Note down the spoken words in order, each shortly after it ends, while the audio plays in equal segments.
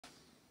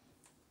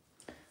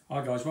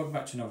Hi guys, welcome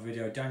back to another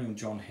video. Daniel and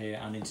John here,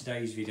 and in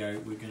today's video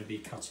we're going to be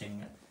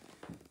cutting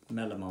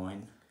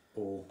melamine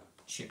or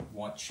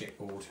white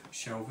chipboard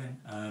shelving.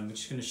 We're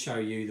just going to show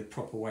you the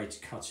proper way to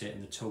cut it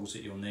and the tools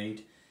that you'll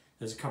need.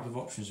 There's a couple of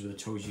options with the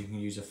tools. You can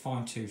use a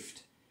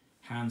fine-toothed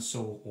hand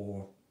saw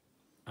or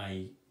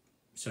a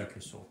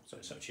circular saw. So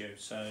it's up to you.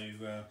 So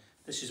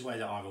this is the way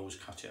that I've always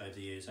cut it over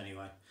the years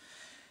anyway.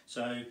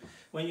 So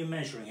when you're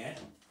measuring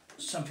it,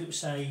 some people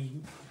say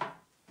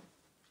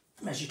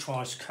measure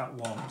twice, cut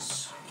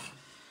once.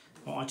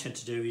 What I tend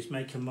to do is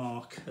make a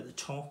mark at the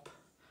top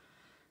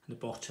and the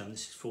bottom.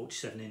 This is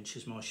 47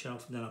 inches my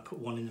shelf, and then I put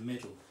one in the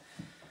middle.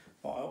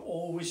 What I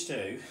always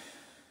do,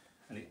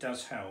 and it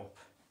does help,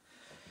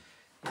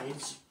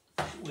 is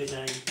with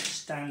a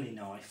Stanley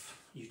knife,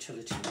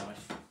 utility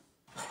knife,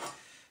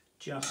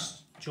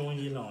 just join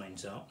your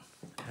lines up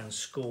and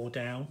score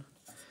down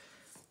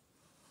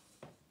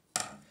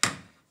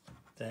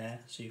there,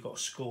 so you've got a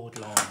scored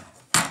line.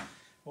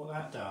 What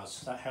that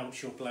does, that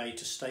helps your blade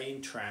to stay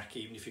in track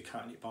even if you're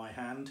cutting it by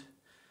hand,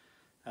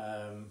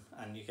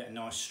 and you get a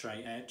nice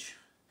straight edge.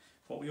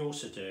 What we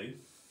also do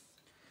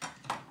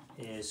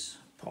is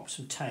pop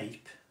some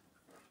tape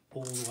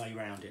all the way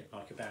around it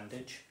like a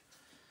bandage.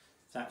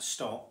 That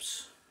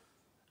stops,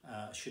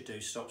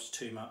 stops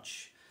too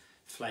much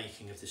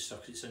flaking of this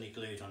stuff, because it's only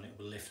glued on, it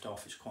will lift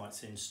off, it's quite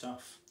thin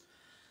stuff.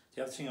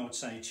 The other thing I would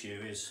say to you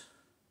is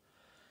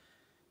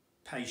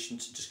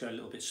patience, and just go a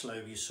little bit slow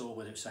with your saw,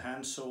 whether it's a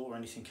hand saw or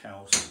anything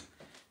else,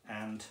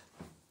 and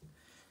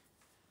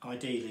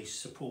ideally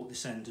support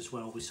this end as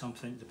well with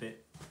something the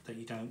bit that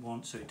you don't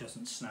want, so it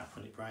doesn't snap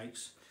when it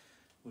breaks.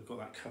 We've got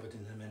that covered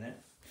in a minute.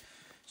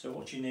 So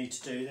what you need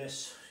to do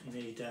this, you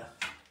need a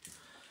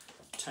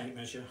tape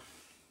measure,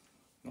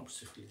 not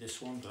specifically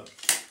this one, but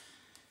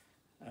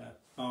a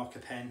marker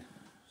pen,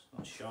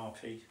 a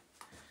Sharpie,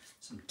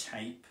 some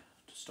tape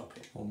to stop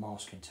it, or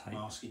masking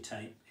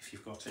tape if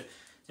you've got it.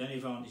 The only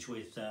advantage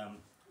with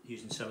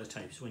using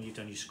sellotape is when you've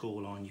done your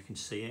score line, you can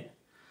see it.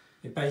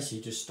 It basically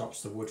just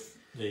stops the wood,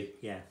 the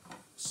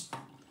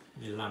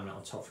laminate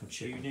on top from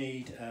chipping. You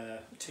need a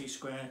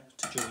T-square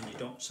to join your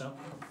dots up,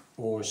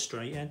 or a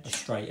straight edge. A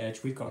straight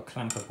edge. We've got a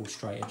clampable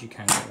straight edge. You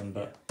can get them,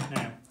 but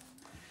now,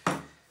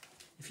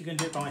 if you're going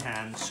to do it by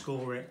hand,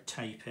 score it,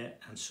 tape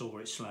it, and saw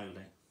it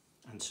slowly,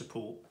 and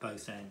support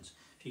both ends.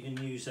 If you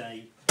can use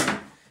a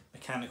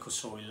mechanical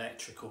saw,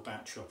 electric or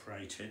battery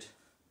operated,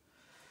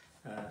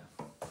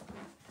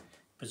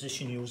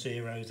 position your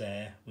zero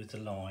there with the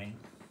line,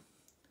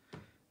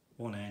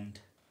 one end,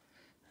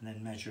 and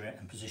then measure it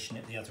and position it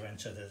at the other end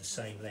so they're the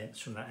same length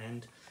from that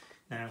end.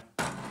 Now,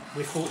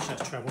 we're fortunate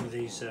to have one of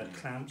these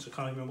clamps. I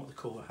can't remember what they're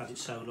called, I had it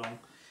so long.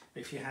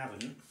 But if you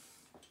haven't,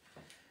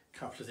 a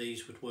couple of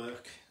these would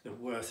work. They're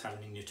worth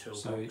having in your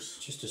toolbox. So it's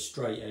just a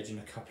straight edge and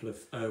a couple of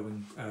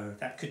Irwin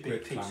that could be a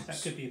piece.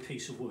 That could be a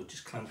piece of wood.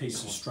 Just a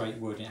piece of straight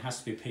wood. And it has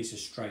to be a piece of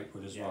straight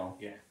wood as well.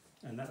 Yeah,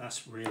 and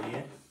that's really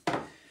it.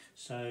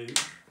 So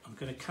I'm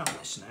going to cut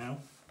this now,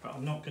 but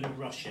I'm not going to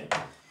rush it.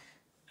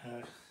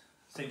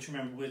 Thing to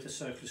remember with the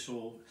circular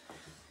saw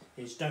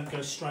is don't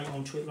go straight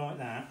onto it like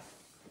that.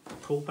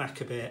 Pull back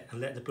a bit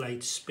and let the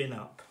blade spin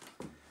up.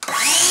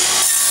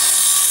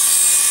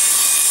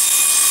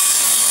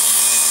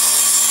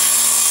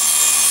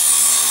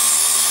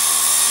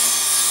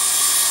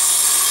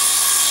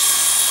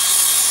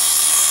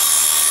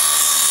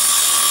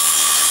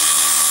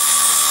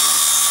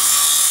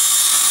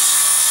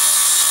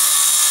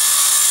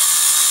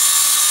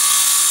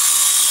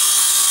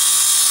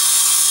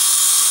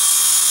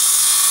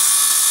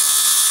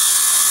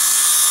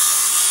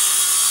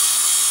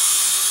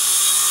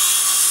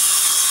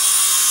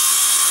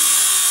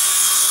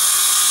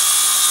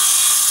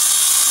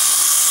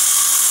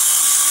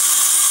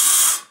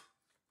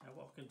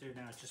 Do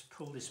now is just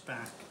pull this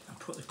back and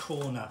put the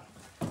corner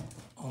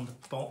on the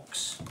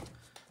box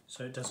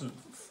so it doesn't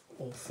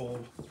all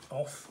fall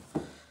off.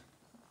 Do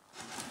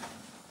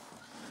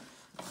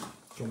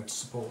you want me to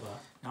support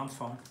that? No, I'm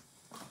fine.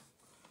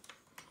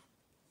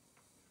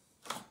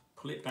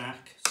 Pull it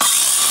back.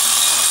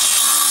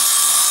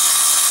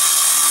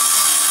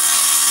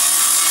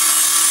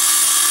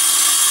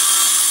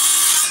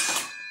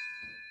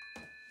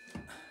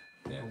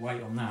 Bit of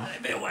weight on that.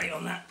 A bit of weight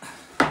on that.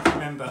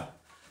 Remember,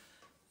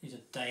 these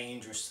are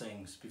dangerous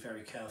things, be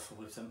very careful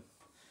with them.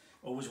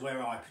 Always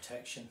wear eye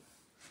protection.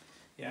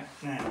 Yeah,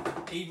 now,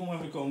 even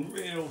when we've gone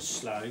real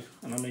slow,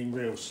 and I mean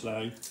real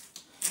slow,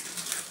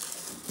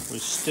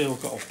 we've still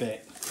got a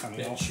bit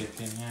coming off.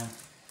 Chipping, yeah.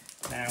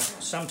 Now,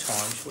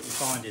 sometimes what you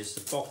find is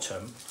the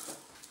bottom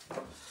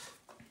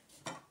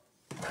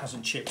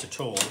hasn't chipped at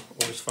all,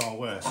 or is far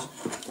worse.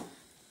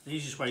 The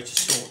easiest way to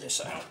sort this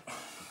out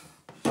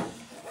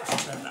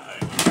is turn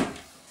that over.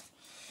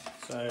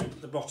 So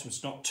the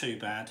bottom's not too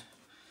bad.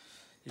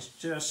 It's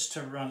just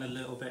to run a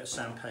little bit of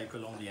sandpaper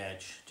along the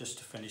edge, just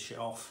to finish it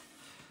off,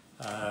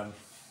 and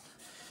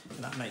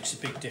that makes a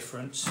big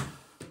difference.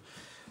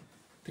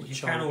 But you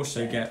can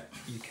also get,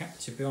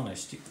 to be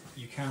honest,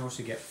 you can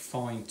also get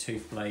fine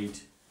tooth blade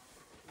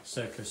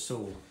circular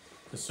saw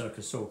the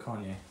circular saw,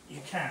 can't you?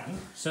 You can.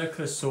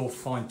 Circular saw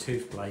fine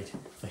tooth blade,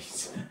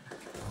 please.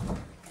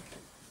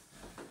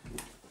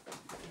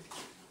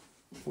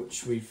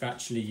 Which we've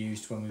actually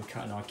used when we were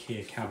cutting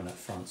IKEA cabinet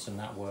fronts, and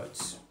that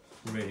worked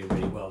really,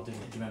 really well, didn't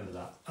it? Do you remember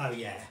that? Oh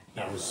yeah.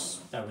 That was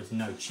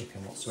no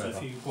chipping whatsoever. So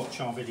if you watch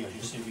our videos,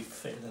 you'll see we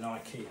fitted an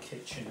IKEA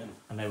kitchen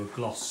and they were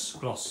gloss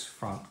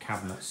front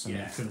cabinets, and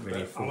you couldn't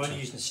really afford I'm only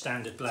using the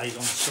standard blade on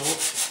the saw,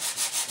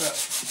 but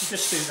if you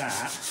just do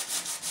that,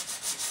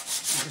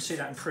 you can see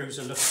that improves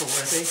the look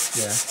already.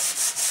 Yeah.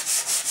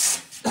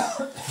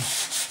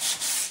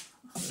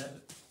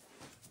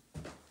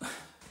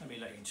 Let me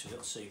let you into a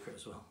little secret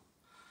as well.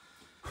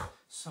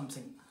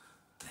 Something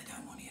they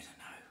don't want you to know.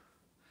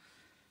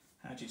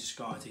 How do you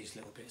describe these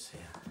little bits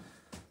here?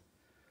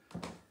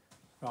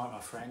 Right, my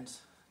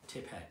friends,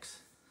 Tipp-Ex.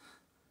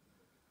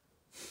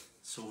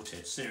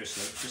 Sorted,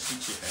 seriously, just some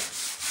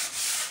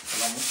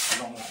Tipp-Ex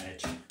along that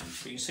edge.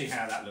 But you can see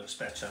how that looks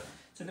better.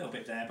 It's a little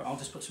bit there, but I'll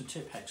just put some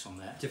Tipp-Ex on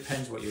there.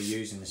 Depends what you're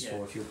using this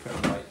for. If you're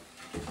putting like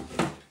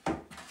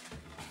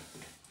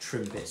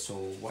trim bits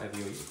or whatever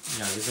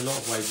there's a lot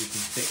of ways you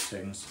can fix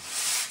things.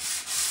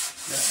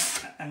 Yeah,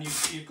 and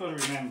you've got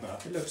to remember,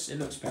 it looks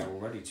better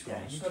already, to be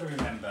honest. You've got to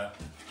remember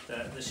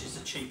that this is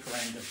the cheaper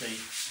end of the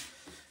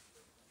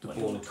what board.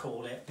 You want to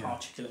call it,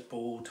 particulate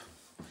board,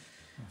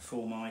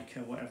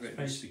 formica, whatever it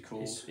needs to be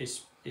called.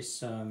 It's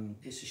a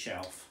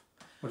shelf.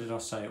 What did I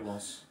say it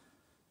was?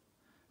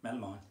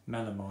 Melamine.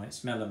 Melamine.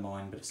 It's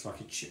melamine, but it's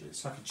like a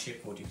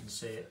chipboard. You can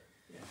see it.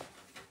 Yeah.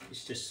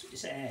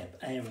 It's air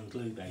and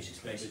glue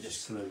basically. Basically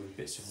just glue with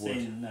bits of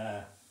thin,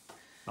 wood.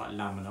 Like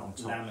laminate on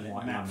top.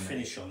 Laminate, matte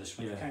finish on this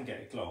one. You can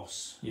get a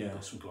gloss. Yeah. You've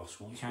got some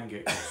gloss ones. You can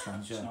get gloss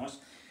ones. Yeah. It's nice.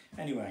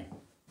 Anyway,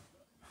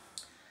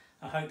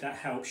 I hope that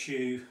helps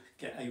you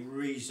get a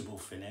reasonable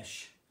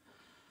finish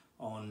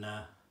on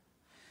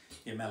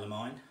your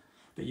melamine.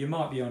 But you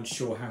might be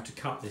unsure how to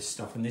cut this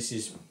stuff, and this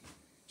is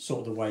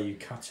sort of the way you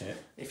cut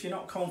it. If you're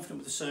not confident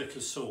with the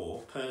circular saw,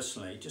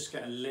 personally, just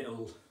get a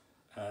little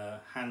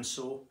hand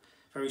saw,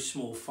 very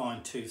small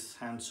fine tooth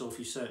hand saw. If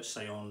you search,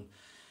 say, on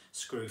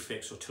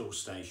Screwfix or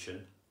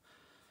Toolstation,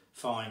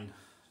 fine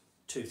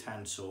tooth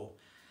hand saw,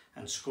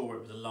 and score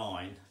it with a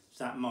line,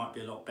 that might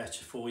be a lot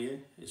better for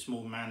you. It's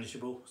more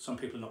manageable. Some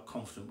people are not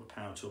confident with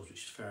power tools,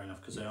 which is fair enough,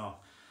 because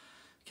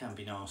can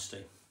be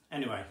nasty.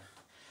 Anyway,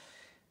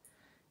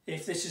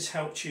 if this has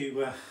helped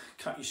you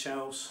cut your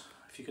shelves,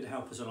 if you could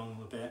help us along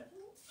a bit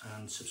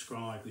and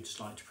subscribe, we'd just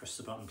like to press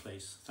the button,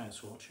 please. Thanks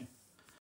for watching.